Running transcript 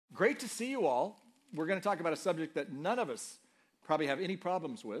great to see you all. We're going to talk about a subject that none of us probably have any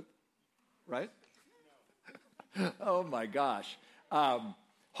problems with, right? Oh, my gosh.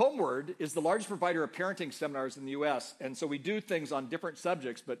 Homeward is the largest provider of parenting seminars in the U.S., and so we do things on different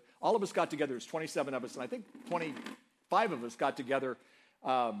subjects, but all of us got together. There's 27 of us, and I think 25 of us got together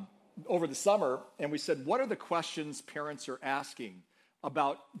over the summer, and we said, what are the questions parents are asking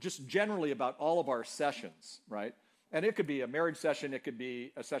about, just generally about all of our sessions, right? And it could be a marriage session, it could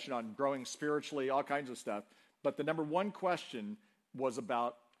be a session on growing spiritually, all kinds of stuff, but the number one question was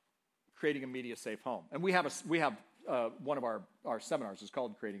about creating a media-safe home. And we have one of our seminars is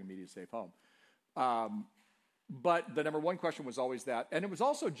called Creating a Media-Safe Home. But the number one question was always that. And it was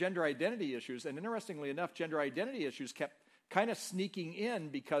also gender identity issues. And interestingly enough, gender identity issues kept kind of sneaking in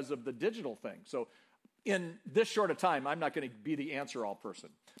because of the digital thing. So in this short a time, I'm not going to be the answer-all person.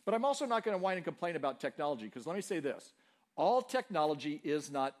 But I'm also not going to whine and complain about technology, because let me say this. All technology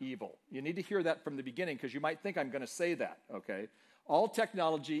is not evil. You need to hear that from the beginning, because you might think I'm going to say that, okay? All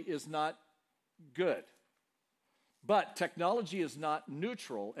technology is not good. But technology is not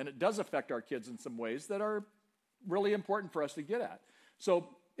neutral, and it does affect our kids in some ways that are really important for us to get at. So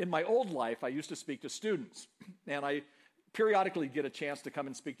in my old life, I used to speak to students, and I periodically get a chance to come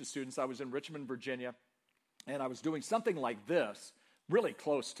and speak to students. I was in Richmond, Virginia, and I was doing something like this, really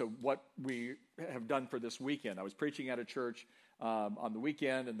close to what we have done for this weekend. I was preaching at a church on the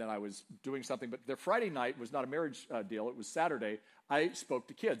weekend, and then I was doing something. But their Friday night was not a marriage deal. It was Saturday. I spoke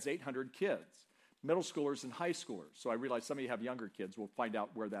to kids, 800 kids, middle schoolers and high schoolers. So I realized some of you have younger kids. We'll find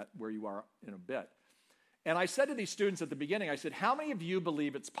out where you are in a bit. And I said to these students at the beginning, I said, how many of you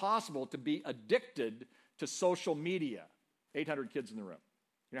believe it's possible to be addicted to social media? 800 kids in the room.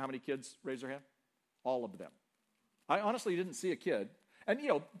 You know how many kids raised their hand? All of them. I honestly didn't see a kid. And,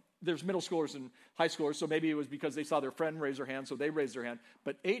 there's middle schoolers and high schoolers, so maybe it was because they saw their friend raise their hand, so they raised their hand.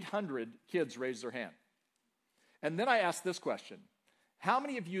 But 800 kids raised their hand. And then I asked this question. How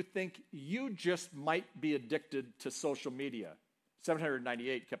many of you think you just might be addicted to social media?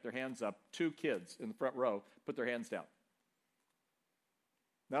 798 kept their hands up. 2 kids in the front row put their hands down.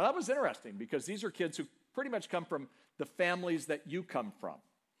 Now, that was interesting, because these are kids who pretty much come from the families that you come from.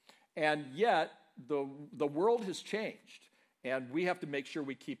 And yet, the world has changed, and we have to make sure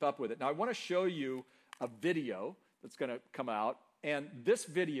we keep up with it. Now, I want to show you a video that's going to come out, and this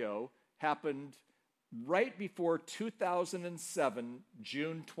video happened right before 2007,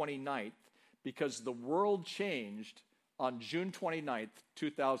 June 29th, because the world changed on June 29th,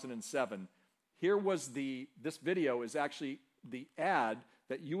 2007. This video is actually the ad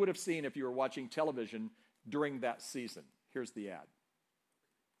that you would have seen if you were watching television during that season. Here's the ad.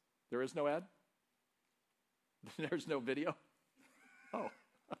 There is no ad? There's no video? Oh,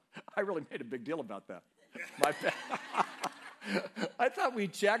 I really made a big deal about that. My bad. I thought we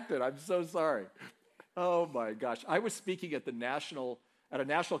checked it. I'm so sorry. Oh my gosh. I was speaking at a national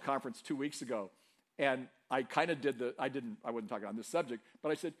conference 2 weeks ago, and I kind of I wasn't talking on this subject,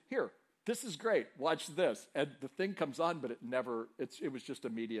 but I said, here, this is great. Watch this. And the thing comes on, but it was just a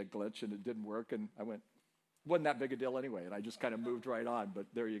media glitch, and it didn't work. And I went, wasn't that big a deal anyway. And I just kind of moved right on, but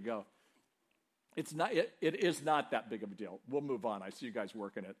there you go. It is not that big of a deal. We'll move on. I see you guys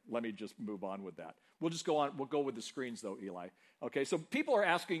working it. Let me just move on with that. We'll just go on. We'll go with the screens, though, Eli. Okay, so people are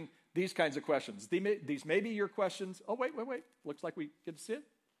asking these kinds of questions. These may be your questions. Oh, wait. Looks like we get to see it.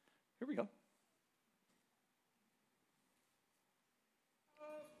 Here we go.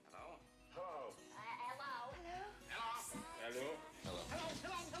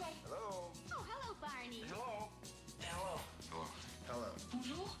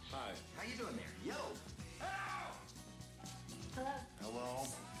 How you doing there? Yo! Hello! Hello.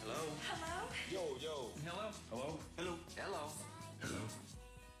 Hello. Hello. Hello. Yo. Hello. Hello. Hello. Hello. Hello.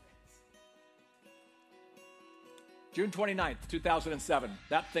 June 29th, 2007.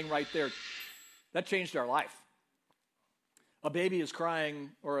 That thing right there, that changed our life. A baby is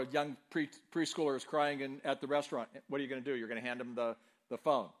crying, or a young preschooler is crying at the restaurant. What are you going to do? You're going to hand them the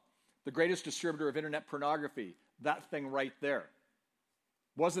phone. The greatest distributor of internet pornography, that thing right there.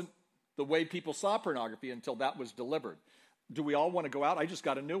 Wasn't the way people saw pornography until that was delivered. Do we all want to go out? I just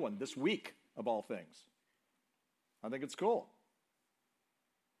got a new one this week, of all things. I think it's cool.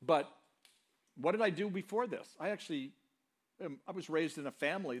 But what did I do before this? I was raised in a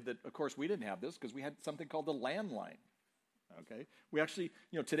family that, of course, we didn't have this because we had something called the landline. Okay? We actually,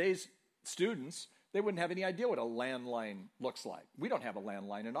 today's students, they wouldn't have any idea what a landline looks like. We don't have a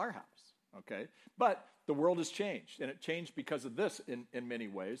landline in our house. Okay? But the world has changed, and it changed because of this in many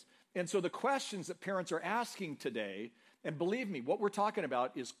ways. And so the questions that parents are asking today, and believe me, what we're talking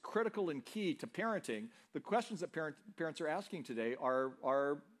about is critical and key to parenting. The questions that parents are asking today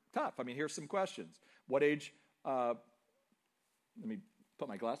are I mean, here's some questions. What age, let me put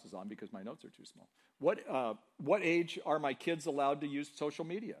my glasses on because my notes are too small. What age are my kids allowed to use social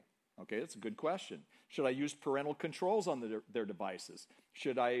media? Okay, that's a good question. Should I use parental controls on their devices?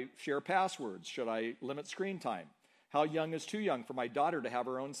 Should I share passwords? Should I limit screen time? How young is too young for my daughter to have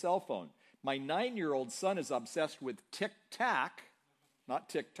her own cell phone? My 9-year-old son is obsessed with TikTok, not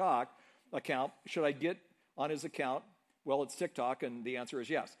TikTok, account. Should I get on his account? Well, it's TikTok, and the answer is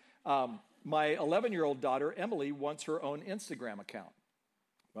yes. My 11-year-old daughter, Emily, wants her own Instagram account.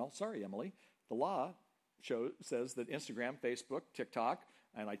 Well, sorry, Emily. The law says that Instagram, Facebook, TikTok,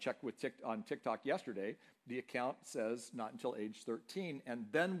 and I checked on TikTok yesterday, the account says not until age 13, and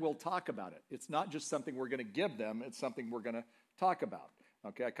then we'll talk about it. It's not just something we're going to give them, it's something we're going to talk about.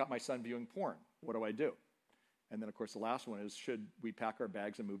 Okay, I caught my son viewing porn. What do I do? And then, of course, the last one is, should we pack our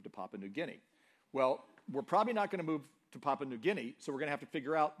bags and move to Papua New Guinea? Well, we're probably not going to move to Papua New Guinea, so we're going to have to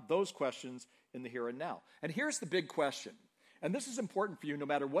figure out those questions in the here and now. And here's the big question, and this is important for you no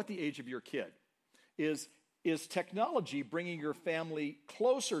matter what the age of your kid, is technology bringing your family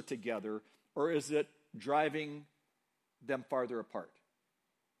closer together, or is it driving them farther apart?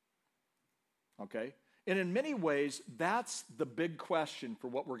 Okay? And in many ways, that's the big question for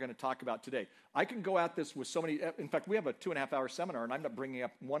what we're going to talk about today. I can go at this with so many, in fact, we have a 2.5-hour seminar, and I'm not bringing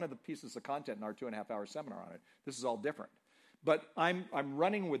up one of the pieces of content in our 2.5-hour seminar on it. This is all different. But I'm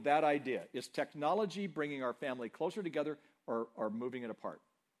running with that idea. Is technology bringing our family closer together or moving it apart?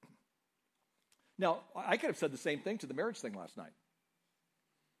 Now, I could have said the same thing to the marriage thing last night.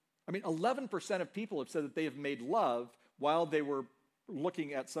 I mean, 11% of people have said that they have made love while they were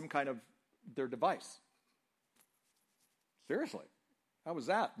looking at some kind of their device. Seriously, how was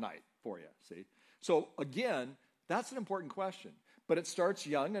that night for you? See? So again, that's an important question. But it starts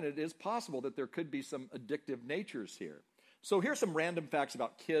young, and it is possible that there could be some addictive natures here. So here's some random facts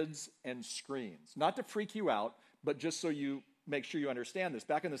about kids and screens. Not to freak you out, but just so you make sure you understand this.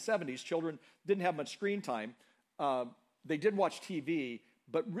 Back in the 70s, children didn't have much screen time. They did watch TV,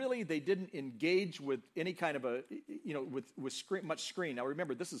 but really they didn't engage with any kind of much screen. Now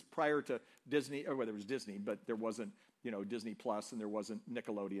remember, this is prior to Disney, or there was Disney, but there wasn't, Disney Plus, and there wasn't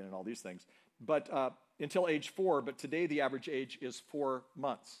Nickelodeon and all these things. But until age 4, but today the average age is 4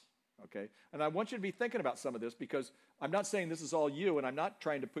 months, okay? And I want you to be thinking about some of this, because I'm not saying this is all you, and I'm not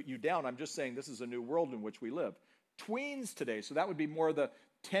trying to put you down. I'm just saying this is a new world in which we live. Tweens today, so that would be more the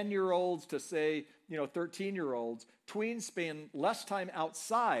 10-year-olds to say, 13-year-olds, tweens spend less time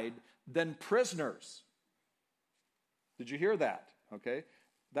outside than prisoners. Did you hear that? Okay?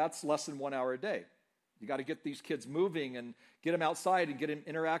 That's less than 1 hour a day. You got to get these kids moving and get them outside and get them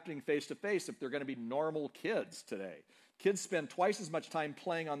interacting face-to-face if they're going to be normal kids today. Kids spend twice as much time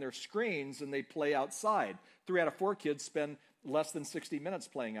playing on their screens than they play outside. 3 out of 4 kids spend less than 60 minutes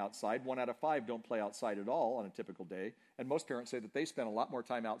playing outside. 1 out of 5 don't play outside at all on a typical day. And most parents say that they spend a lot more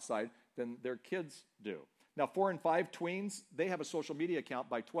time outside than their kids do. Now, 4 and 5 tweens, they have a social media account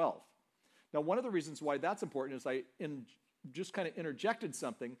by 12. Now, one of the reasons why that's important is I just kind of interjected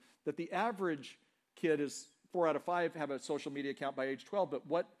something, that the average kid is 4 out of 5 have a social media account by age 12, but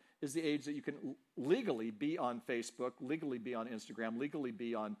what is the age that you can legally be on Facebook, legally be on Instagram, legally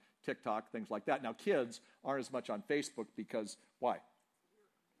be on TikTok, things like that? Now, kids aren't as much on Facebook because, why?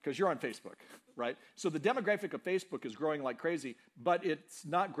 Because you're on Facebook, right? So the demographic of Facebook is growing like crazy, but it's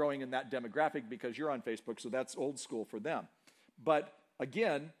not growing in that demographic because you're on Facebook, so that's old school for them. But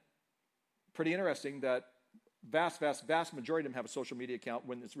again, pretty interesting that vast majority of them have a social media account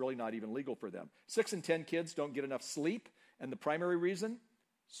when it's really not even legal for them. 6 in 10 kids don't get enough sleep, and the primary reason?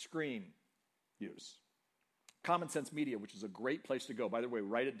 Screen use. Common Sense Media, which is a great place to go. By the way,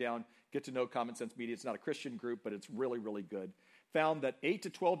 write it down, get to know Common Sense Media. It's not a Christian group, but it's really, really good. Found that 8 to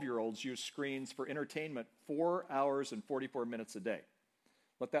 12-year-olds use screens for entertainment 4 hours and 44 minutes a day.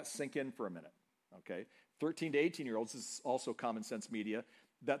 Let that sink in for a minute, okay? 13 to 18-year-olds, this is also Common Sense Media,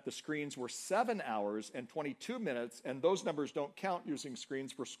 that the screens were 7 hours and 22 minutes, and those numbers don't count using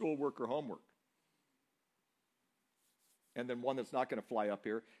screens for schoolwork or homework. And then one that's not going to fly up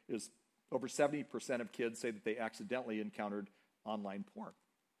here is over 70% of kids say that they accidentally encountered online porn.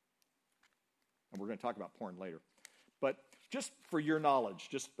 And we're going to talk about porn later. But just for your knowledge,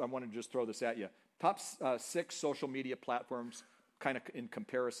 I want to just throw this at you. Top 6 social media platforms kind of in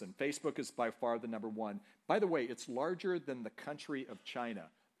comparison. Facebook is by far the number 1. By the way, it's larger than the country of China.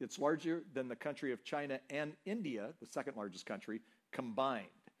 It's larger than the country of China and India, the second largest country, combined.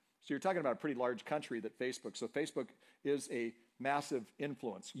 So you're talking about a pretty large country that Facebook. So Facebook is a massive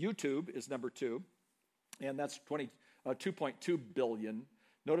influence. YouTube is number 2, and that's 2.2 billion.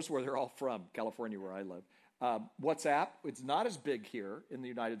 Notice where they're all from, California, where I live. WhatsApp, it's not as big here in the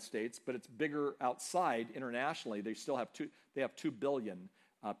United States, but it's bigger outside internationally. They still have 2 billion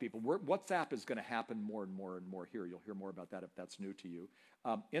people. WhatsApp is going to happen more and more and more here. You'll hear more about that if that's new to you.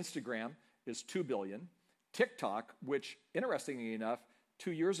 Instagram is 2 billion. TikTok, which interestingly enough,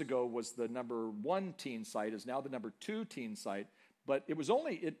 2 years ago was the number 1 teen site, is now the number 2 teen site. But it's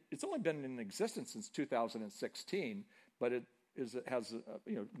only been in existence since 2016. But it has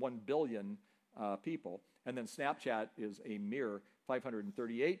 1 billion people. And then Snapchat is a mere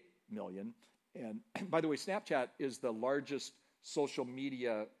 538 million. And by the way, Snapchat is the largest social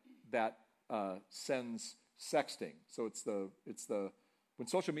media that sends sexting. So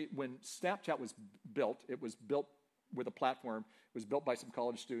when Snapchat was built, it was built with a platform. It was built by some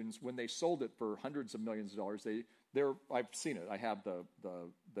college students. When they sold it for hundreds of millions of dollars, I've seen it. I have the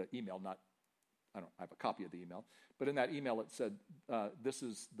email. I have a copy of the email. But in that email, it said, "This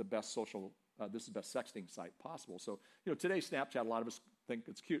is the best this is the best sexting site possible." So today Snapchat, a lot of us think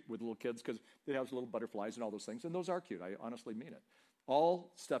it's cute with little kids because it has little butterflies and all those things, and those are cute. I honestly mean it.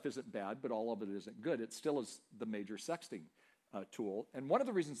 All stuff isn't bad, but all of it isn't good. It still is the major sexting tool. And one of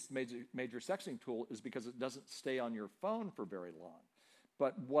the reasons it's a major sexting tool is because it doesn't stay on your phone for very long.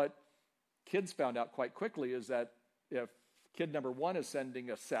 But what kids found out quite quickly is that if kid number 1 is sending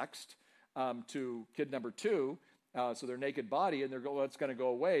a sext to kid number 2, so their naked body, and it's going to go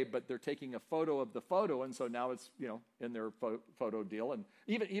away, but they're taking a photo of the photo, and so now it's in their photo deal. And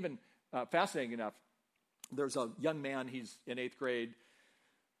even fascinating enough, there's a young man, he's in 8th grade.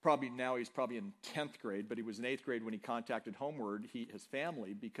 He's probably in 10th grade, but he was in 8th grade when he contacted Homeward, his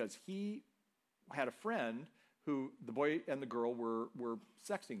family, because he had a friend who the boy and the girl were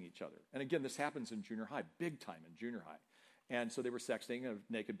sexting each other. And again, this happens in junior high, big time in junior high. And so they were sexting of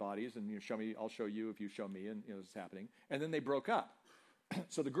naked bodies, and show me, I'll show you if you show me, and it's happening. And then they broke up.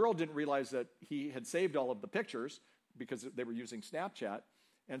 So the girl didn't realize that he had saved all of the pictures because they were using Snapchat.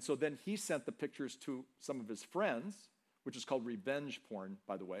 And so then he sent the pictures to some of his friends, which is called revenge porn,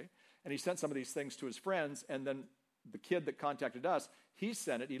 by the way. And he sent some of these things to his friends, and then the kid that contacted us, he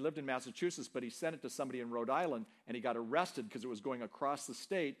sent it. He lived in Massachusetts, but he sent it to somebody in Rhode Island, and he got arrested because it was going across the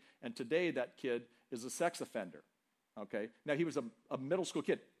state. And today that kid is a sex offender. Okay? Now, he was a middle school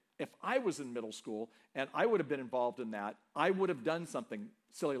kid. If I was in middle school and I would have been involved in that, I would have done something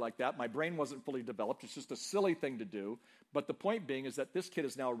silly like that. My brain wasn't fully developed. It's just a silly thing to do. But the point being is that this kid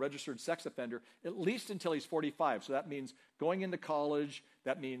is now a registered sex offender, at least until he's 45. So that means going into college.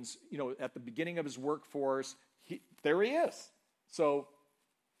 That means, at the beginning of his workforce, there he is. So,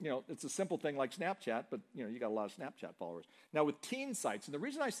 it's a simple thing like Snapchat, but, you got a lot of Snapchat followers. Now, with teen sites, and the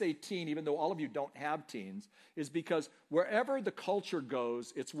reason I say teen, even though all of you don't have teens, is because wherever the culture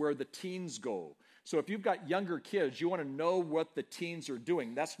goes, it's where the teens go. So if you've got younger kids, you want to know what the teens are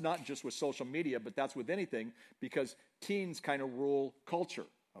doing. That's not just with social media, but that's with anything, because teens kind of rule culture,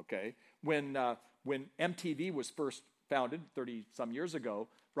 okay? When MTV was first founded 30-some years ago,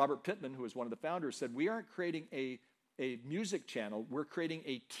 Robert Pittman, who was one of the founders, said, "We aren't creating a music channel, we're creating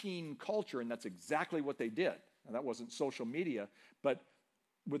a teen culture," and that's exactly what they did. Now, that wasn't social media, but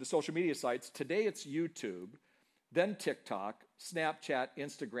with the social media sites, today it's YouTube, then TikTok, Snapchat,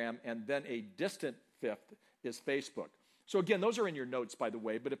 Instagram, and then a distant fifth is Facebook. So again, those are in your notes, by the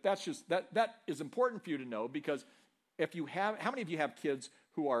way, but if that's just, that is important for you to know, because how many of you have kids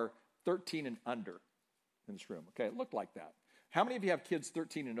who are 13 and under in this room? Okay, it looked like that. How many of you have kids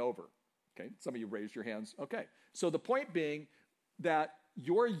 13 and over? Okay, some of you raised your hands. Okay, so the point being that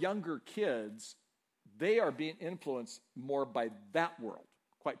your younger kids, they are being influenced more by that world,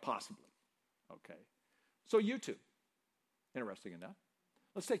 quite possibly. Okay, so YouTube, interesting enough.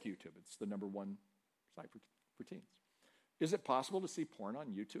 Let's take YouTube. It's the number 1 site for teens. Is it possible to see porn on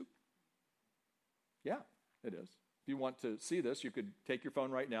YouTube? Yeah, it is. If you want to see this, you could take your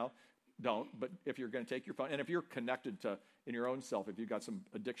phone right now. Don't, but if you're going to take your phone, and if you're connected to, in your own self, if you've got some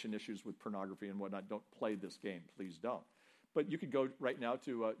addiction issues with pornography and whatnot, don't play this game. Please don't. But you could go right now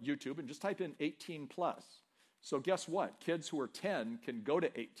to YouTube and just type in 18 plus. So guess what? Kids who are 10 can go to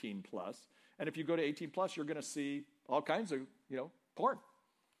 18 plus. And if you go to 18 plus, you're going to see all kinds of, porn.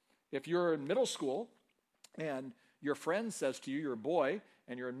 If you're in middle school and your friend says to you, you're a boy,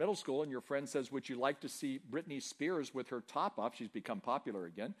 and you're in middle school, and your friend says, "Would you like to see Britney Spears with her top off?" She's become popular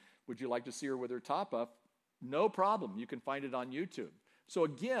again. "Would you like to see her with her top off?" No problem. You can find it on YouTube. So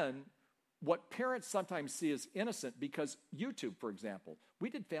again, what parents sometimes see as innocent, because YouTube, for example, we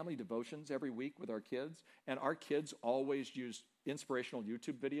did family devotions every week with our kids, and our kids always used inspirational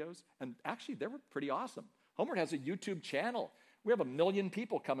YouTube videos, and actually they were pretty awesome. Homeward has a YouTube channel We have 1 million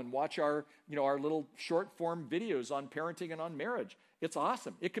people come and watch our little short form videos on parenting and on marriage. It's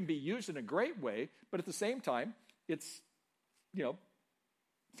awesome. It can be used in a great way, but at the same time, it's,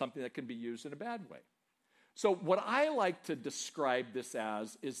 something that can be used in a bad way. So what I like to describe this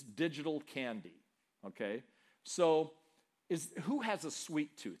as is digital candy, okay? So who has a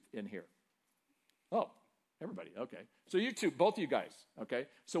sweet tooth in here? Oh, everybody, okay. So you two, both of you guys, okay?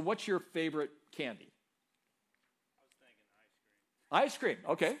 So what's your favorite candy? I was thinking Ice cream,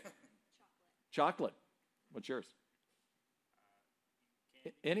 okay. Chocolate. What's yours?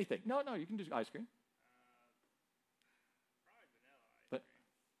 Anything. No, you can do ice cream. probably vanilla ice But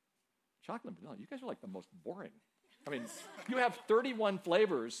cream. chocolate and vanilla, you guys are like the most boring. I mean, you have 31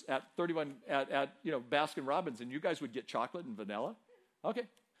 flavors at Baskin Robbins, and you guys would get chocolate and vanilla? Okay.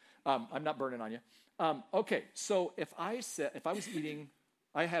 I'm not burning on you. Okay, so if I was eating,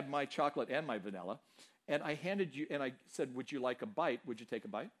 I had my chocolate and my vanilla, and I handed you, and I said, would you like a bite? Would you take a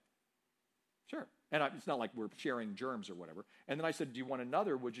bite? Sure. And it's not like we're sharing germs or whatever. And then I said, do you want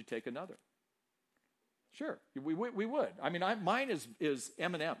another? Would you take another? Sure, we would. I mean, mine is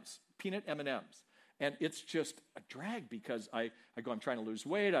M&Ms, peanut M&Ms. And it's just a drag because I go, I'm trying to lose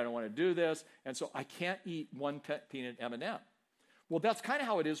weight. I don't want to do this. And so I can't eat one peanut M&M. Well, that's kind of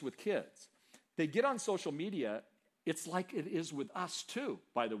how it is with kids. They get on social media. It's like it is with us too,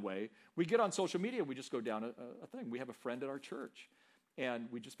 by the way. We get on social media. We just go down a thing. We have a friend at our church. And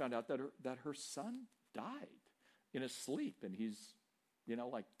we just found out that her son died in his sleep. And he's,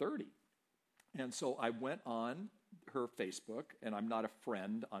 like 30. And so I went on her Facebook. And I'm not a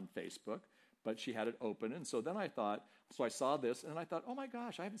friend on Facebook. But she had it open. And so then I saw this, and I thought, oh my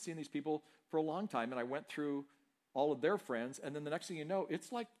gosh, I haven't seen these people for a long time. And I went through all of their friends, and then the next thing you know,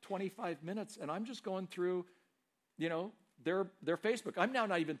 it's like 25 minutes, and I'm just going through, their Facebook. I'm now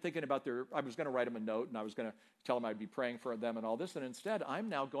not even thinking about I was going to write them a note, and I was going to tell them I'd be praying for them and all this, and instead, I'm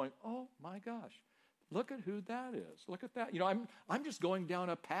now going, oh my gosh, look at who that is. Look at that. I'm just going down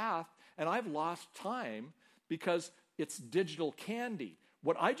a path, and I've lost time because it's digital candy.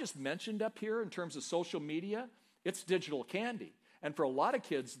 What I just mentioned up here in terms of social media, it's digital candy. And for a lot of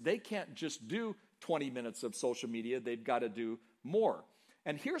kids, they can't just do 20 minutes of social media. They've got to do more.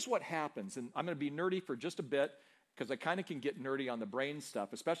 And here's what happens. And I'm going to be nerdy for just a bit because I kind of can get nerdy on the brain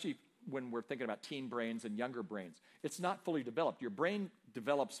stuff, especially when we're thinking about teen brains and younger brains. It's not fully developed. Your brain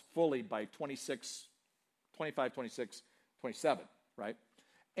develops fully by 25, 26, 27, right?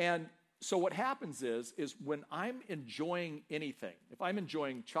 And so what happens is when I'm enjoying anything, if I'm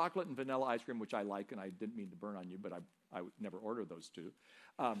enjoying chocolate and vanilla ice cream, which I like, and I didn't mean to burn on you, but I would never order those two.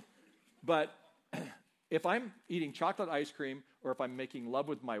 But if I'm eating chocolate ice cream or if I'm making love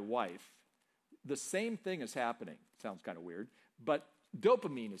with my wife, the same thing is happening. Sounds kind of weird, but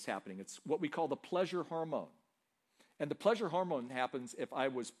dopamine is happening. It's what we call the pleasure hormone. And the pleasure hormone happens if I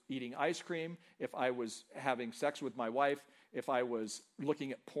was eating ice cream, if I was having sex with my wife, if I was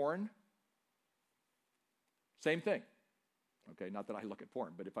looking at porn. Same thing. Okay, not that I look at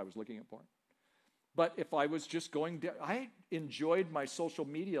porn, but if I was looking at porn. But if I was just I enjoyed my social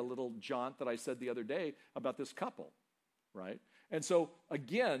media little jaunt that I said the other day about this couple, right? And so,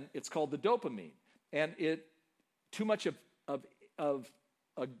 again, it's called the dopamine. And too much of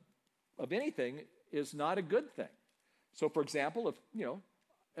anything is not a good thing. So, for example,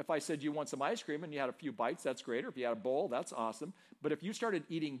 if I said you want some ice cream and you had a few bites, that's great. Or if you had a bowl, that's awesome. But if you started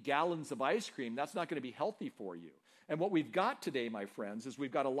eating gallons of ice cream, that's not going to be healthy for you. And what we've got today, my friends, is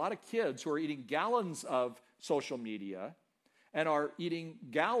we've got a lot of kids who are eating gallons of social media and are eating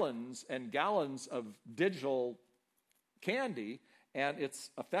gallons and gallons of digital candy, and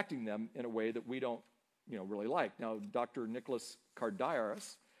it's affecting them in a way that we don't really like. Now, Dr. Nicholas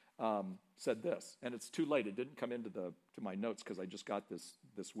Kardaras said this, and it's too late. It didn't come into to my notes because I just got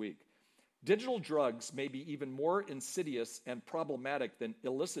this week. Digital drugs may be even more insidious and problematic than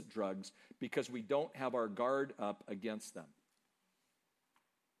illicit drugs because we don't have our guard up against them.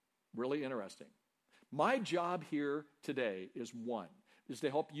 Really interesting. My job here today is to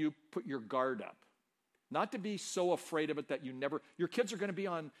help you put your guard up. Not to be so afraid of it that your kids are going to be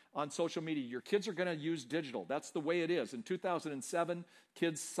on social media. Your kids are going to use digital. That's the way it is. In 2007,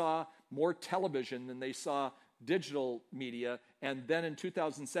 kids saw more television than they saw digital media. And then in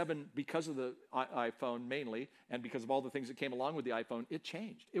 2007, because of the iPhone mainly, and because of all the things that came along with the iPhone, it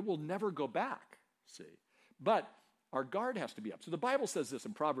changed. It will never go back, see. But our guard has to be up. So the Bible says this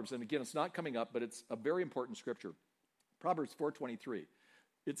in Proverbs, and again, it's not coming up, but it's a very important scripture. Proverbs 4:23.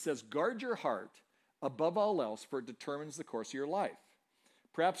 It says, guard your heart above all else, for it determines the course of your life.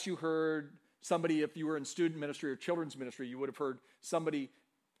 Perhaps you heard somebody, if you were in student ministry or children's ministry, you would have heard somebody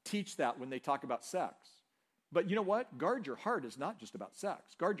teach that when they talk about sex. But you know what? Guard your heart is not just about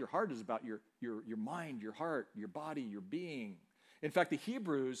sex. Guard your heart is about your mind, your heart, your body, your being. In fact, the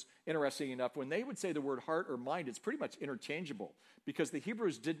Hebrews, interesting enough, when they would say the word heart or mind, it's pretty much interchangeable because the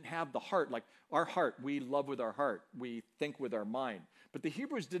Hebrews didn't have the heart. Like our heart, we love with our heart. We think with our mind. But the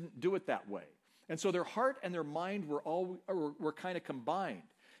Hebrews didn't do it that way. And so their heart and their mind were kind of combined.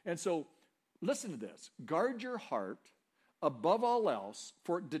 And so listen to this. Guard your heart above all else,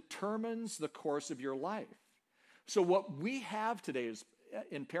 for it determines the course of your life. So what we have today is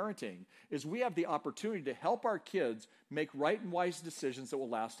in parenting is we have the opportunity to help our kids make right and wise decisions that will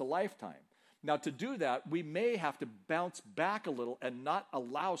last a lifetime. Now, to do that, we may have to bounce back a little and not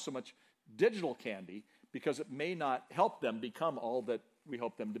allow so much digital candy because it may not help them become all that we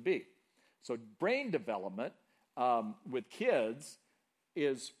hope them to be. So brain development with kids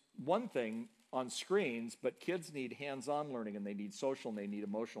is one thing on screens, but kids need hands-on learning, and they need social, and they need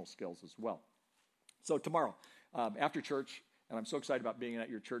emotional skills as well. So tomorrow, after church, and I'm so excited about being at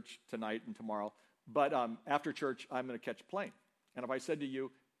your church tonight and tomorrow, but after church, I'm going to catch a plane. And if I said to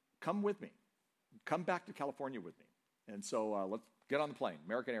you, come with me, come back to California with me. And so let's get on the plane,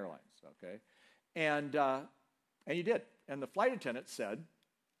 American Airlines, okay? And you did. And the flight attendant said,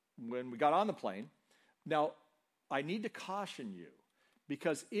 when we got on the plane, now, I need to caution you,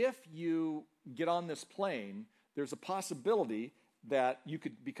 because if you get on this plane, there's a possibility that you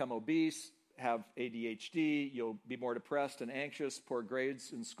could become obese, have ADHD, you'll be more depressed and anxious, poor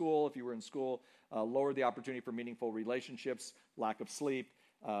grades in school if you were in school, lower the opportunity for meaningful relationships, lack of sleep,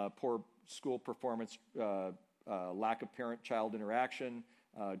 poor school performance, lack of parent-child interaction,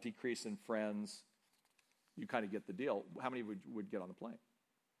 decrease in friends. You kind of get the deal. How many would get on the plane?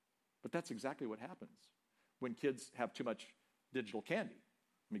 But that's exactly what happens when kids have too much digital candy.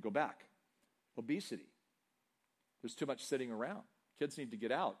 Let me go back. Obesity. There's too much sitting around. Kids need to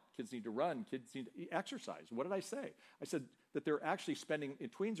get out. Kids need to run. Kids need to exercise. What did I say? I said that they're actually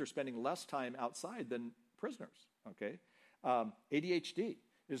tweens are spending less time outside than prisoners, okay? ADHD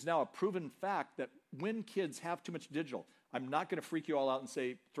is now a proven fact that when kids have too much digital, I'm not going to freak you all out and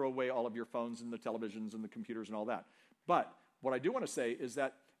say throw away all of your phones and the televisions and the computers and all that. But what I do want to say is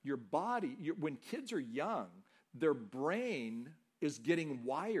that your body, when kids are young, their brain is getting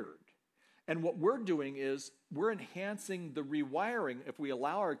wired. And what we're doing is we're enhancing the rewiring if we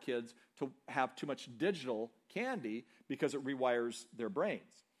allow our kids to have too much digital candy because it rewires their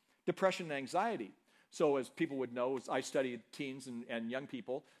brains. Depression and anxiety. So as people would know, as I study teens and young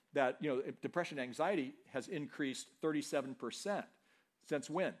people, that depression and anxiety has increased 37% since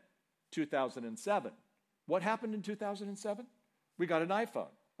when? 2007. What happened in 2007? We got an iPhone.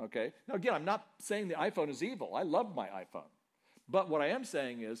 Okay. Now, again, I'm not saying the iPhone is evil. I love my iPhone. But what I am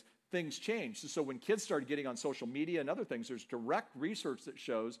saying is things changed. So when kids started getting on social media and other things, there's direct research that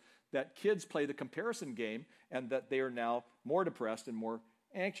shows that kids play the comparison game and that they are now more depressed and more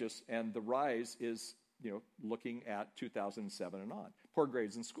anxious. And the rise is, looking at 2007 and on. Poor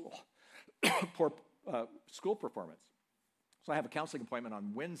grades in school. Poor school performance. So I have a counseling appointment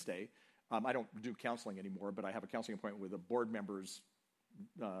on Wednesday. I don't do counseling anymore, but I have a counseling appointment with a board member's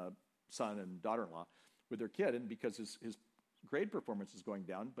son and daughter-in-law with their kid, and because his grade performance is going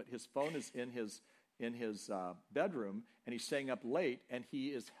down, but his phone is in his bedroom, and he's staying up late, and he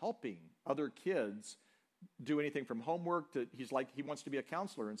is helping other kids do anything from homework to he wants to be a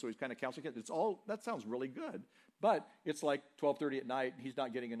counselor, and so he's kind of counseling kids. That sounds really good, but it's like 12:30 at night, and he's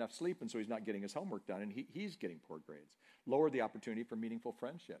not getting enough sleep, and so he's not getting his homework done, and he's getting poor grades. Lower the opportunity for meaningful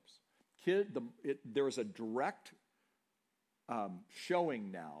friendships. There is a direct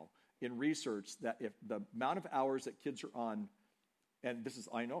showing now in research that if the amount of hours that kids are on, and this is,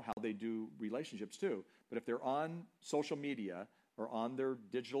 I know how they do relationships too, but if they're on social media or on their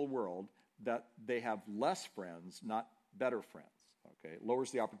digital world, that they have less friends, not better friends, okay?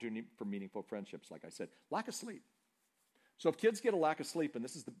 Lowers the opportunity for meaningful friendships, like I said. Lack of sleep. So if kids get a lack of sleep, and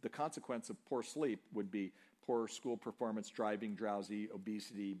this is the consequence of poor sleep would be poor school performance, driving, drowsy,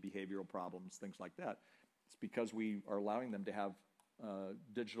 obesity, behavioral problems, things like that. It's because we are allowing them to have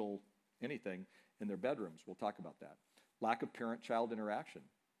digital anything in their bedrooms. We'll talk about that. Lack of parent-child interaction.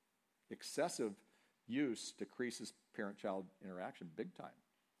 Excessive use decreases parent-child interaction big time.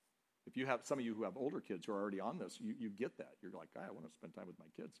 If you have some of you who have older kids who are already on this, you get that. You're like, I want to spend time with my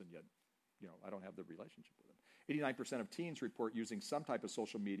kids, and yet, I don't have the relationship with them. 89% of teens report using some type of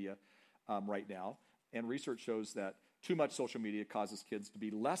social media right now, and research shows that too much social media causes kids to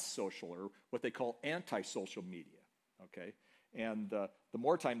be less social, or what they call anti-social media, okay? And the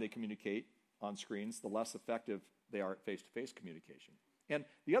more time they communicate on screens, the less effective they are at face-to-face communication. And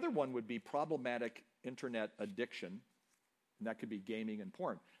the other one would be problematic internet addiction, and that could be gaming and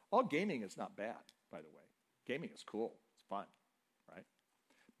porn. All gaming is not bad, by the way. Gaming is cool. It's fun, right?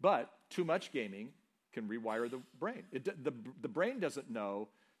 But too much gaming can rewire the brain. The brain doesn't know,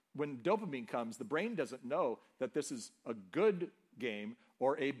 when dopamine comes, the brain doesn't know that this is a good game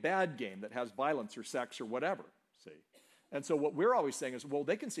or a bad game that has violence or sex or whatever, see? And so what we're always saying is, well,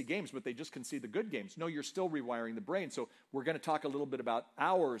 they can see games, but they just can see the good games. No, you're still rewiring the brain. So we're going to talk a little bit about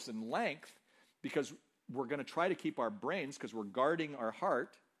hours and length, because we're going to try to keep our brains, because we're guarding our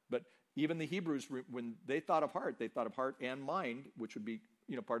heart. But even the Hebrews, when they thought of heart and mind, which would be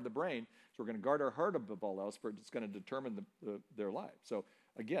part of the brain. So we're going to guard our heart above all else, but it's going to determine their life. So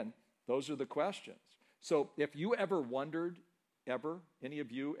again, those are the questions. So if you ever wondered, any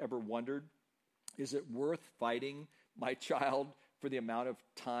of you ever wondered, is it worth fighting my child for the amount of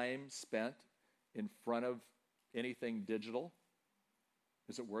time spent in front of anything digital?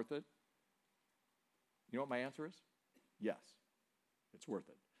 Is it worth it? You know what my answer is? Yes, it's worth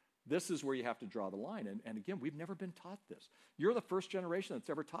it. This is where you have to draw the line. And again, we've never been taught this. You're the first generation that's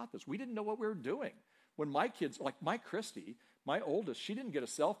ever taught this. We didn't know what we were doing. When my kids, like my Christy, my oldest, she didn't get a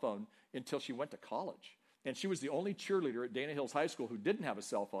cell phone until she went to college. And she was the only cheerleader at Dana Hills High School who didn't have a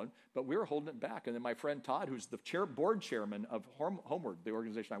cell phone, but we were holding it back. And then my friend Todd, who's the board chairman of Homeward, the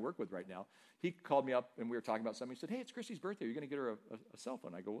organization I work with right now, he called me up and we were talking about something. He said, hey, it's Christy's birthday. You're going to get her a cell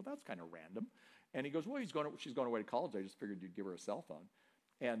phone. I go, well, that's kind of random. And he goes, well, she's going away to college. I just figured you'd give her a cell phone.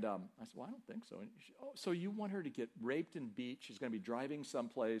 And I said, well, I don't think so. And so you want her to get raped and beat. She's going to be driving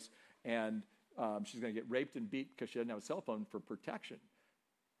someplace, and she's going to get raped and beat because she doesn't have a cell phone for protection.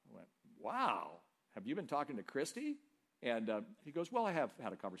 I went, wow, have you been talking to Christy? And he goes, well, I have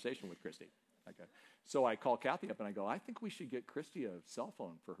had a conversation with Christy. Okay. So I call Kathy up, and I go, I think we should get Christy a cell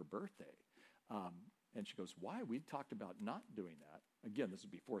phone for her birthday. And she goes, why? We talked about not doing that. Again, this is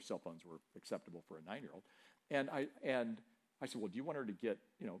before cell phones were acceptable for a 9-year-old. And I said, well, do you want her to get,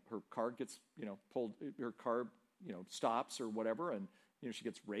 her car gets, pulled, her car, stops or whatever, and, she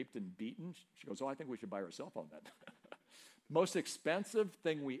gets raped and beaten? She goes, oh, I think we should buy her a cell phone then. Most expensive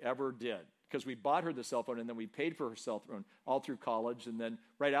thing we ever did, because we bought her the cell phone, and then we paid for her cell phone all through college, and then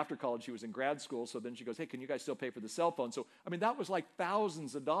right after college, she was in grad school, so then she goes, hey, can you guys still pay for the cell phone? So, that was like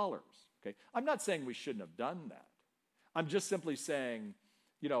thousands of dollars, okay? I'm not saying we shouldn't have done that. I'm just simply saying,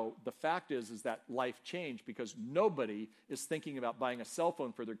 the fact is that life changed, because nobody is thinking about buying a cell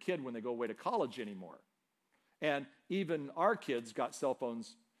phone for their kid when they go away to college anymore. And even our kids got cell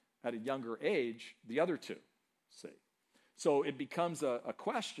phones at a younger age, the other two, see. So it becomes a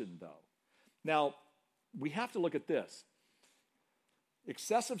question, though. Now, we have to look at this.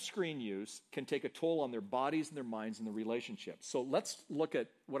 Excessive screen use can take a toll on their bodies and their minds and their relationships. So let's look at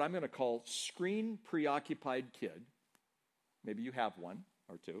what I'm going to call screen-preoccupied kid. Maybe you have one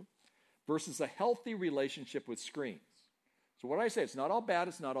or two, versus a healthy relationship with screens. So what do I say? It's not all bad,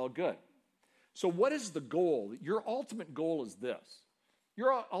 it's not all good. So what is the goal? Your ultimate goal is this.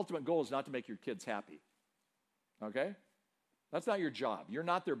 Your ultimate goal is not to make your kids happy, okay? That's not your job. You're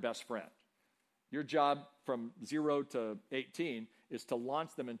not their best friend. Your job from 0 to 18 is to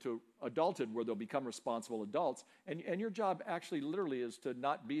launch them into adulthood where they'll become responsible adults. And your job actually literally is to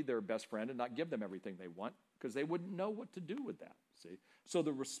not be their best friend and not give them everything they want, because they wouldn't know what to do with that, see? So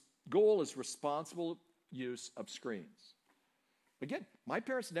the goal is responsible use of screens. Again, my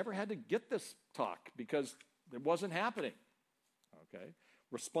parents never had to get this talk because it wasn't happening, okay?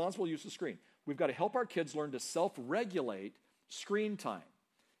 Responsible use of screen. We've got to help our kids learn to self-regulate screen time.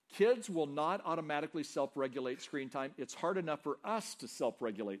 Kids will not automatically self-regulate screen time. It's hard enough for us to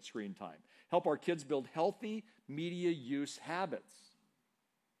self-regulate screen time. Help our kids build healthy media use habits.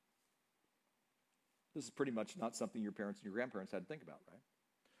 This is pretty much not something your parents and your grandparents had to think about, right?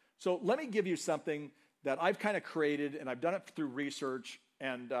 So let me give you something that I've kind of created, and I've done it through research,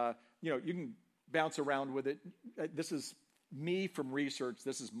 and you can bounce around with it. This is me from research.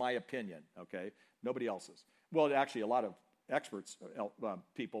 This is my opinion, okay? Nobody else's. Well, actually, a lot of experts,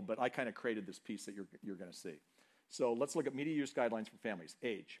 people, but I kind of created this piece that you're going to see. So let's look at media use guidelines for families.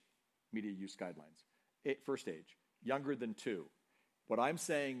 Age, media use guidelines. First age, younger than 2. What I'm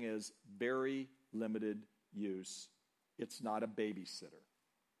saying is very limited use. It's not a babysitter.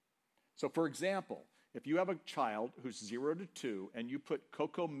 So for example, if you have a child who's 0 to 2 and you put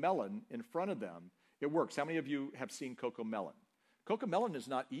Coco Melon in front of them, it works. How many of you have seen Coco Melon? Coco Melon is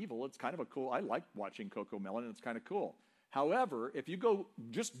not evil. It's kind of I like watching Coco Melon, and it's kind of cool. However, if you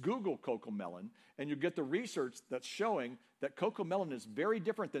just Google Coco Melon, and you get the research that's showing that Coco Melon is very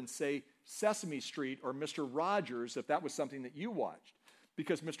different than, say, Sesame Street or Mr. Rogers, if that was something that you watched.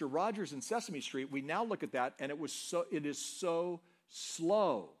 Because Mr. Rogers and Sesame Street, we now look at that, and it is so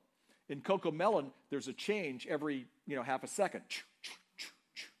slow. In Coco Melon, there's a change every half a second.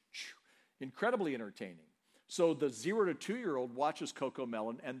 Incredibly entertaining. So the 0 to 2-year-old watches Coco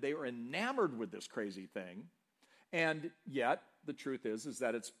Melon, and they are enamored with this crazy thing. And yet, the truth is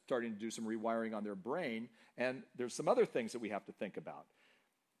that it's starting to do some rewiring on their brain, and there's some other things that we have to think about.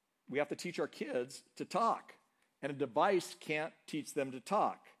 We have to teach our kids to talk, and a device can't teach them to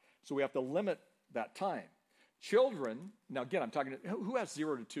talk. So we have to limit that time. Children, now again, I'm talking to, who has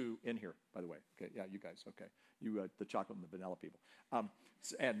 0 to 2 in here, by the way? Okay, yeah, you guys, okay. You, the chocolate and the vanilla people,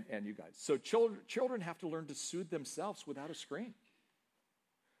 and you guys. So children have to learn to soothe themselves without a screen.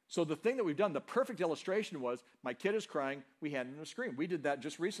 So the thing that we've done, the perfect illustration was, my kid is crying, we hand him a screen. We did that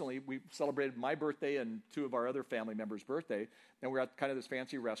just recently. We celebrated my birthday and 2 of our other family members' birthday, and we're at kind of this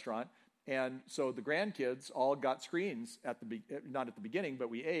fancy restaurant. And so the grandkids all got screens not at the beginning, but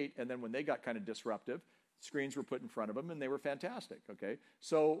we ate, and then when they got kind of disruptive, screens were put in front of them, and they were fantastic, okay?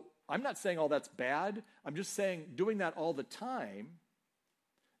 So I'm not saying all that's bad. I'm just saying doing that all the time.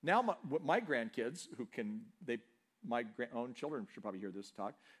 Now my grandkids, my own children should probably hear this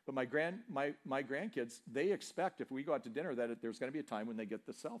talk, but my grandkids, they expect if we go out to dinner that there's going to be a time when they get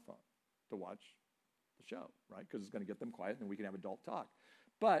the cell phone to watch the show, right? Because it's going to get them quiet and then we can have adult talk.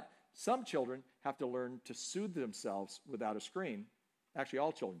 But some children have to learn to soothe themselves without a screen. Actually,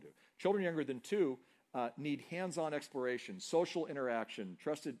 all children do. Children younger than 2 need hands-on exploration, social interaction,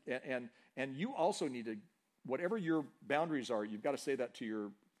 trusted, and you also need to, whatever your boundaries are, you've got to say that to your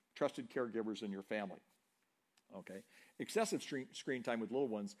trusted caregivers in your family. Okay. Excessive screen time with little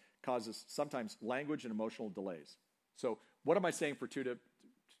ones causes sometimes language and emotional delays. So what am I saying for 0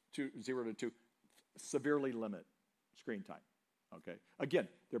 to 2? Severely limit screen time. Okay. Again,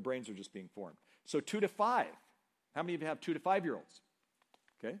 their brains are just being formed. So 2 to 5. How many of you have 2 to 5-year-olds?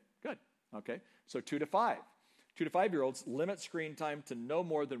 Okay, good. Okay. So 2 to 5. 2 to 5-year-olds limit screen time to no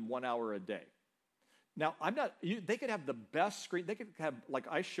more than 1 hour a day. Now, they could have the best screen. They could have, like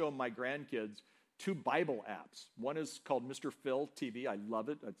I show my grandkids, 2 Bible apps. One is called Mr. Phil TV. I love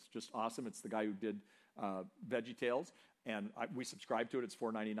it. It's just awesome. It's the guy who did VeggieTales, and we subscribe to it. It's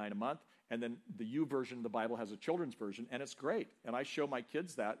 $4.99 a month. And then the U version of the Bible has a children's version, and it's great. And I show my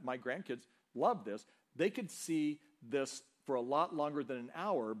kids that. My grandkids love this. They could see this for a lot longer than an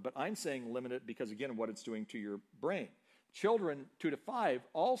hour, but I'm saying limit it because, again, what it's doing to your brain. Children 2 to 5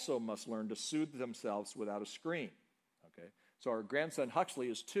 also must learn to soothe themselves without a screen. Okay, so our grandson Huxley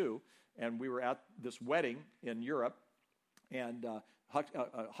is 2, and we were at this wedding in Europe, and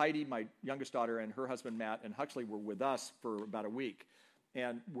Heidi, my youngest daughter, and her husband Matt and Huxley were with us for about a week,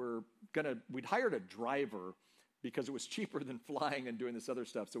 and we'd hired a driver because it was cheaper than flying and doing this other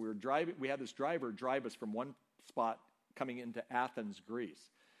stuff. So we had this driver drive us from one spot coming into Athens, Greece.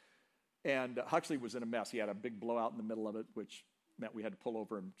 And Huxley was in a mess. He had a big blowout in the middle of it, which meant we had to pull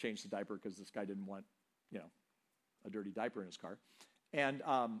over and change the diaper because this guy didn't want, a dirty diaper in his car. And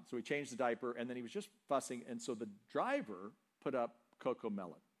so we changed the diaper, and then he was just fussing. And so the driver put up Coco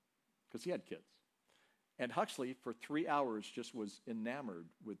Melon because he had kids. And Huxley, for 3 hours, just was enamored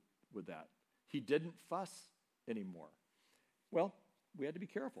with that. He didn't fuss anymore. Well, we had to be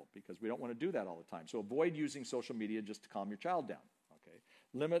careful because we don't want to do that all the time. So avoid using social media just to calm your child down. Okay,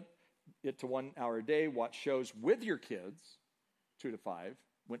 limit it to 1 hour a day. Watch shows with your kids, 2 to 5,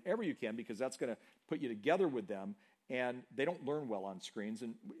 whenever you can, because that's going to put you together with them. And they don't learn well on screens.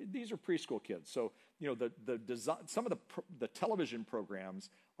 And these are preschool kids. So, the design, some of the television programs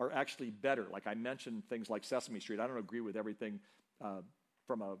are actually better. Like I mentioned things like Sesame Street. I don't agree with everything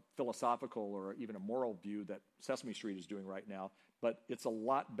from a philosophical or even a moral view that Sesame Street is doing right now. But it's a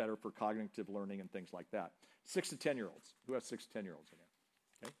lot better for cognitive learning and things like that. 6 to 10-year-olds. Who has 6 to 10-year-olds in here?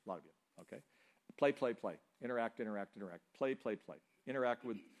 Okay, a lot of you. Okay. Play, play, play. Interact, interact, interact. Play, play, play. Interact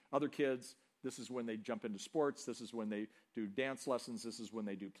with other kids. This is when they jump into sports. This is when they do dance lessons. This is when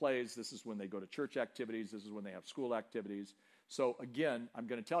they do plays. This is when they go to church activities. This is when they have school activities. So again, I'm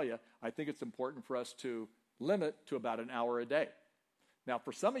going to tell you, I think it's important for us to limit to about an hour a day. Now,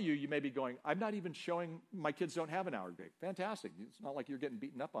 for some of you, you may be going, I'm not even showing, my kids don't have an hour a day. Fantastic. It's not like you're getting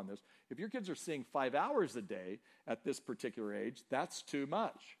beaten up on this. If your kids are seeing 5 hours a day at this particular age, that's too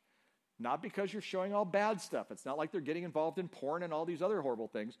much. Not because you're showing all bad stuff. It's not like they're getting involved in porn and all these other horrible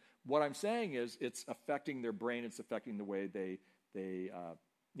things. What I'm saying is it's affecting their brain. It's affecting the way they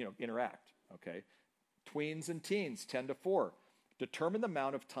interact, okay? Tweens and teens, 10 to 4. Determine the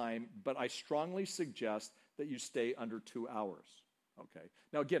amount of time, but I strongly suggest that you stay under 2 hours, okay?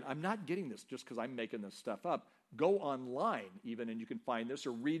 Now, again, I'm not getting this just because I'm making this stuff up. Go online even, and you can find this,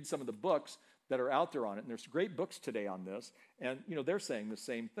 or read some of the books that are out there on it. And there's great books today on this. And, they're saying the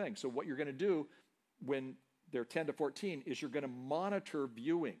same thing. So what you're going to do when they're 10 to 14 is you're going to monitor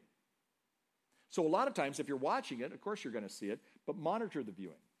viewing. So a lot of times if you're watching it, of course you're going to see it, but monitor the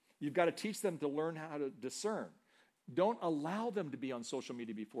viewing. You've got to teach them to learn how to discern. Don't allow them to be on social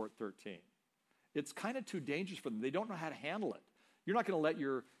media before 13. It's kind of too dangerous for them. They don't know how to handle it. You're not going to let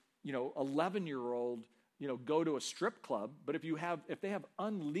your 11-year-old go to a strip club, but if they have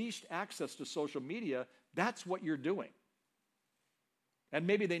unleashed access to social media, that's what you're doing. And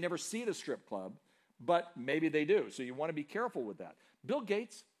maybe they never see the strip club, but maybe they do. So you want to be careful with that. Bill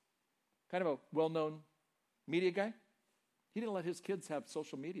Gates, kind of a well-known media guy, he didn't let his kids have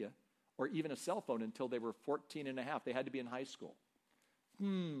social media or even a cell phone until they were 14 and a half. They had to be in high school.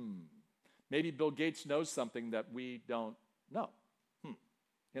 Maybe Bill Gates knows something that we don't know.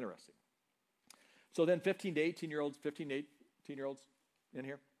 Interesting. So then 15 to 18-year-olds, 15 to 18-year-olds in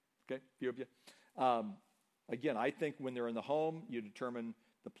here? Okay, a few of you. Again, I think when they're in the home, you determine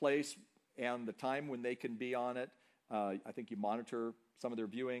the place and the time when they can be on it. I think you monitor some of their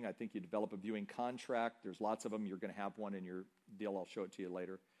viewing. I think you develop a viewing contract. There's lots of them. You're going to have one in your deal. I'll show it to you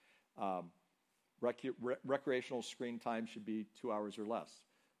later. Recreational screen time should be 2 hours or less.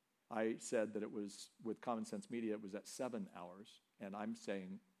 I said that it was, with Common Sense Media, it was at 7 hours, and I'm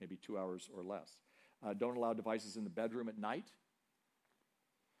saying maybe 2 hours or less. Don't allow devices in the bedroom at night.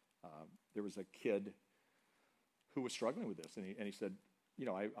 There was a kid who was struggling with this, and he said,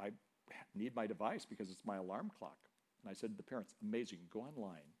 I need my device because it's my alarm clock. And I said to the parents, amazing, go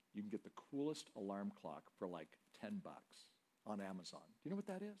online. You can get the coolest alarm clock for like $10 on Amazon. Do you know what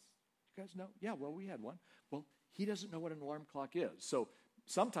that is? You guys know? Yeah, well, we had one. Well, he doesn't know what an alarm clock is. So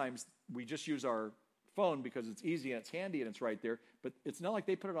sometimes we just use our phone because it's easy and it's handy and it's right there, but it's not like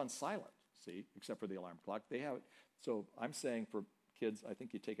they put it on silent, see, except for the alarm clock. They have it. So I'm saying for kids, I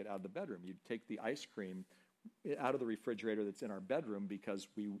think you take it out of the bedroom. You take the ice cream out of the refrigerator that's in our bedroom because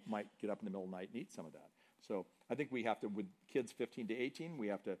we might get up in the middle of the night and eat some of that. So I think we have to, with kids 15 to 18, we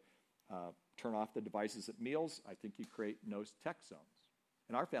have to turn off the devices at meals. I think you create no tech zones.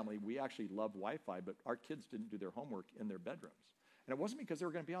 In our family, we actually love Wi-Fi, but our kids didn't do their homework in their bedrooms. And it wasn't because they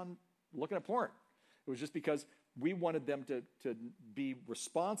were going to be on looking at porn. It was just because we wanted them to be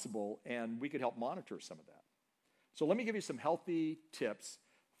responsible, and we could help monitor some of that. So let me give you some healthy tips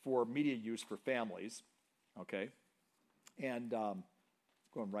for media use for families, okay? And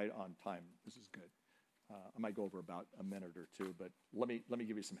going right on time. This is good. I might go over about a minute or two, but let me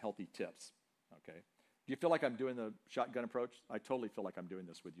give you some healthy tips, okay? Do you feel like I'm doing the shotgun approach? I totally feel like I'm doing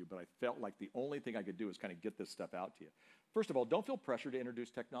this with you, but I felt like the only thing I could do is kind of get this stuff out to you. First of all, don't feel pressure to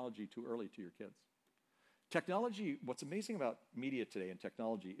introduce technology too early to your kids. Technology, what's amazing about media today and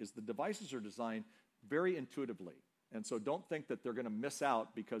technology is the devices are designed very intuitively. And so don't think that they're going to miss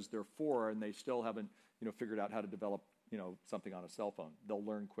out because they're 4 and they still haven't, figured out how to develop, something on a cell phone. They'll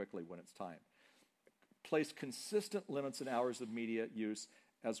learn quickly when it's time. Place consistent limits and hours of media use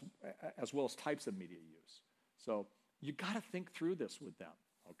as well as types of media use. So you got to think through this with them,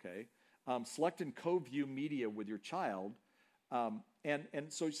 okay? Select and co-view media with your child. And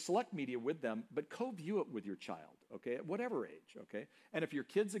so select media with them, but co-view it with your child, okay, at whatever age, okay? And if your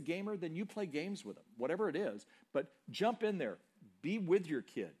kid's a gamer, then you play games with them, whatever it is. But jump in there. Be with your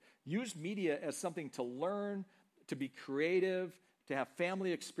kid. Use media as something to learn, to be creative, to have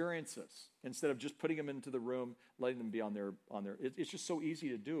family experiences instead of just putting them into the room, letting them be on their. It's just so easy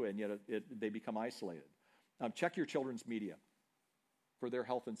to do, and yet they become isolated. Check your children's media for their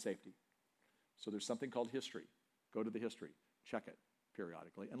health and safety. So there's something called history. Go to the history. Check it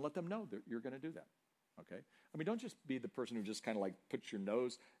periodically and let them know that you're going to do that, okay? I mean, don't just be the person who just kind of like puts your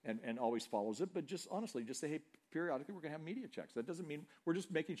nose and always follows it, but just honestly, just say, hey, periodically we're going to have media checks. That doesn't mean we're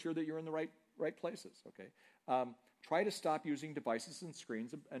just making sure that you're in the right places, okay? Try to stop using devices and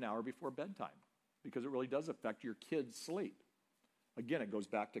screens an hour before bedtime because it really does affect your kids' sleep. Again, it goes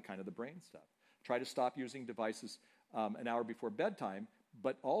back to kind of the brain stuff. Try to stop using devices an hour before bedtime,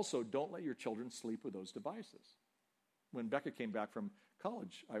 but also don't let your children sleep with those devices. When Becca came back from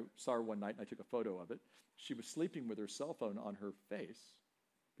college, I saw her one night and I took a photo of it. She was sleeping with her cell phone on her face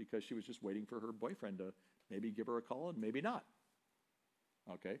because she was just waiting for her boyfriend to maybe give her a call and maybe not.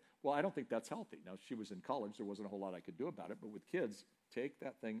 Okay? Well, I don't think that's healthy. Now, she was in college. There wasn't a whole lot I could do about it. But with kids, take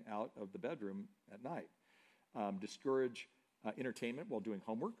that thing out of the bedroom at night. Discourage entertainment while doing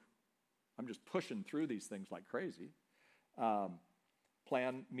homework. I'm just pushing through these things like crazy.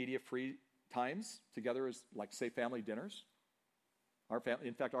 Plan media-free times together as, like, say, family dinners.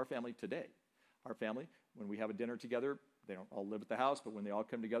 In fact, our family today, when we have a dinner together, they don't all live at the house, but when they all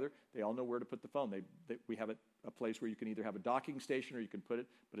come together, they all know where to put the phone. We have a place where you can either have a docking station or you can put it,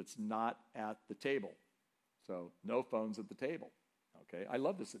 but it's not at the table. So no phones at the table, okay? I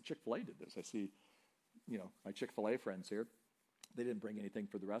love this. Chick-fil-A did this. I see, my Chick-fil-A friends here. They didn't bring anything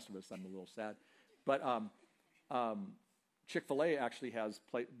for the rest of us. I'm a little sad. But Chick-fil-A actually has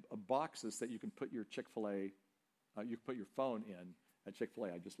boxes that you can put your Chick-fil-A, you can put your phone in at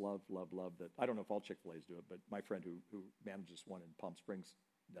Chick-fil-A. I just love that. I don't know if all Chick-fil-A's do it, but my friend who manages one in Palm Springs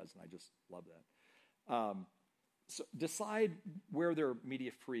does, and I just love that. So decide where there are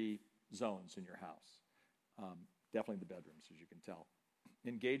media-free zones in your house. Definitely the bedrooms, as you can tell.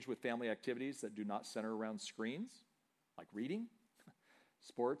 Engage with family activities that do not center around screens, like reading,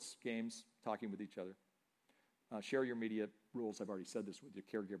 sports, games, talking with each other. Share your media rules. I've already said this with your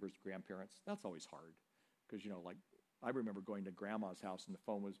caregivers, grandparents. That's always hard because, like I remember going to grandma's house and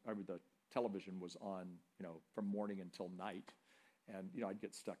the television was on, from morning until night. And, I'd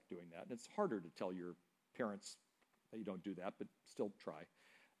get stuck doing that. And it's harder to tell your parents that you don't do that, but still try.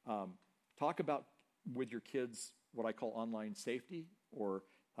 Talk about with your kids what I call online safety or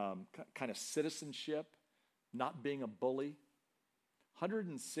kind of citizenship, not being a bully.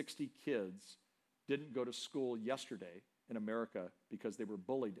 160 kids didn't go to school yesterday in America because they were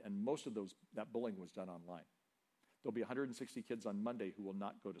bullied, and most of that bullying was done online. There'll be 160 kids on Monday who will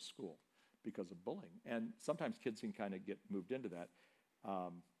not go to school because of bullying. And sometimes kids can kind of get moved into that.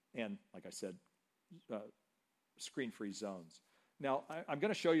 And like I said, screen-free zones. Now, I'm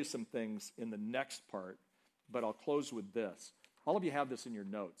going to show you some things in the next part, but I'll close with this. All of you have this in your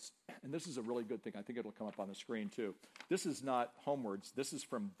notes, and this is a really good thing. I think it'll come up on the screen, too. This is not Homewords. This is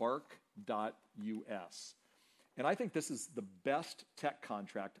from bark.us. And I think this is the best tech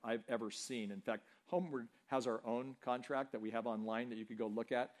contract I've ever seen. In fact, Homeward has our own contract that we have online that you could go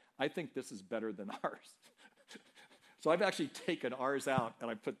look at. I think this is better than ours. So I've actually taken ours out, and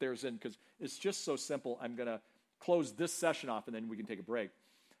I put theirs in because it's just so simple. I'm going to close this session off, and then we can take a break.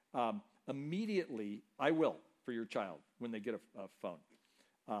 Immediately, I will, for your child, when they get a phone,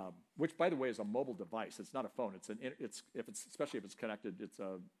 which, by the way, is a mobile device. It's not a phone. Especially if it's connected, it's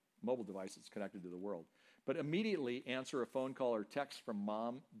a mobile device that's connected to the world. But immediately answer a phone call or text from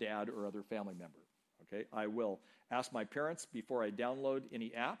mom, dad, or other family member. Okay, I will ask my parents before I download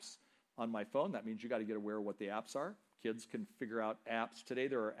any apps on my phone. That means you got to get aware of what the apps are. Kids can figure out apps. Today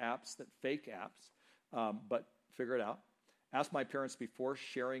there are apps that fake apps, but figure it out. Ask my parents before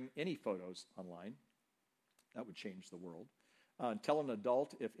sharing any photos online. That would change the world. Tell an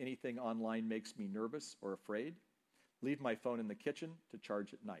adult if anything online makes me nervous or afraid. Leave my phone in the kitchen to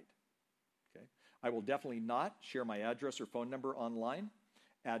charge at night. Okay. I will definitely not share my address or phone number online.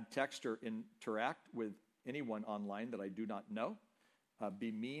 Add text or interact with anyone online that I do not know.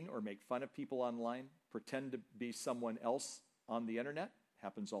 Be mean or make fun of people online. Pretend to be someone else on the internet.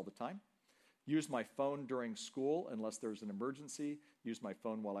 Happens all the time. Use my phone during school unless there's an emergency. Use my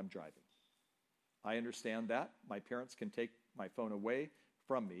phone while I'm driving. I understand that. My parents can take my phone away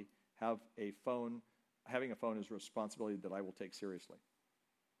from me. Having a phone is a responsibility that I will take seriously.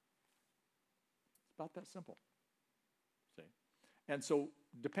 It's about that simple. See? And so,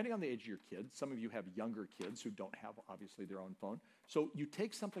 depending on the age of your kids, some of you have younger kids who don't have, obviously, their own phone. So you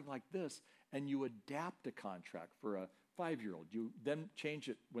take something like this and you adapt a contract for a 5-year-old. You then change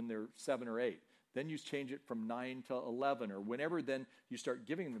it when they're 7 or 8. Then you change it from 9 to 11, or whenever then you start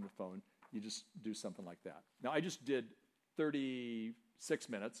giving them a phone, you just do something like that. Now, I just did 36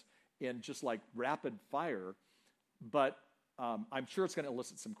 minutes in just like rapid fire, but I'm sure it's going to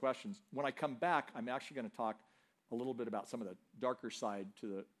elicit some questions. When I come back, I'm actually going to talk a little bit about some of the darker side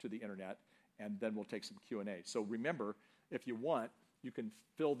to the internet, and then we'll take some Q&A. So remember, if you want, you can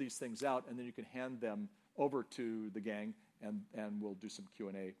fill these things out, and then you can hand them over to the gang, and we'll do some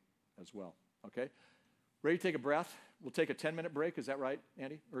Q&A as well. Okay? Ready to take a breath? We'll take a 10-minute break. Is that right,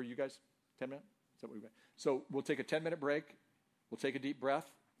 Andy? Or you guys? 10 minutes? Is that what we've got? So we'll take a 10-minute break. We'll take a deep breath,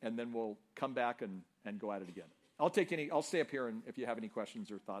 and then we'll come back and go at it again. I'll stay up here and if you have any questions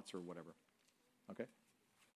or thoughts or whatever. Okay?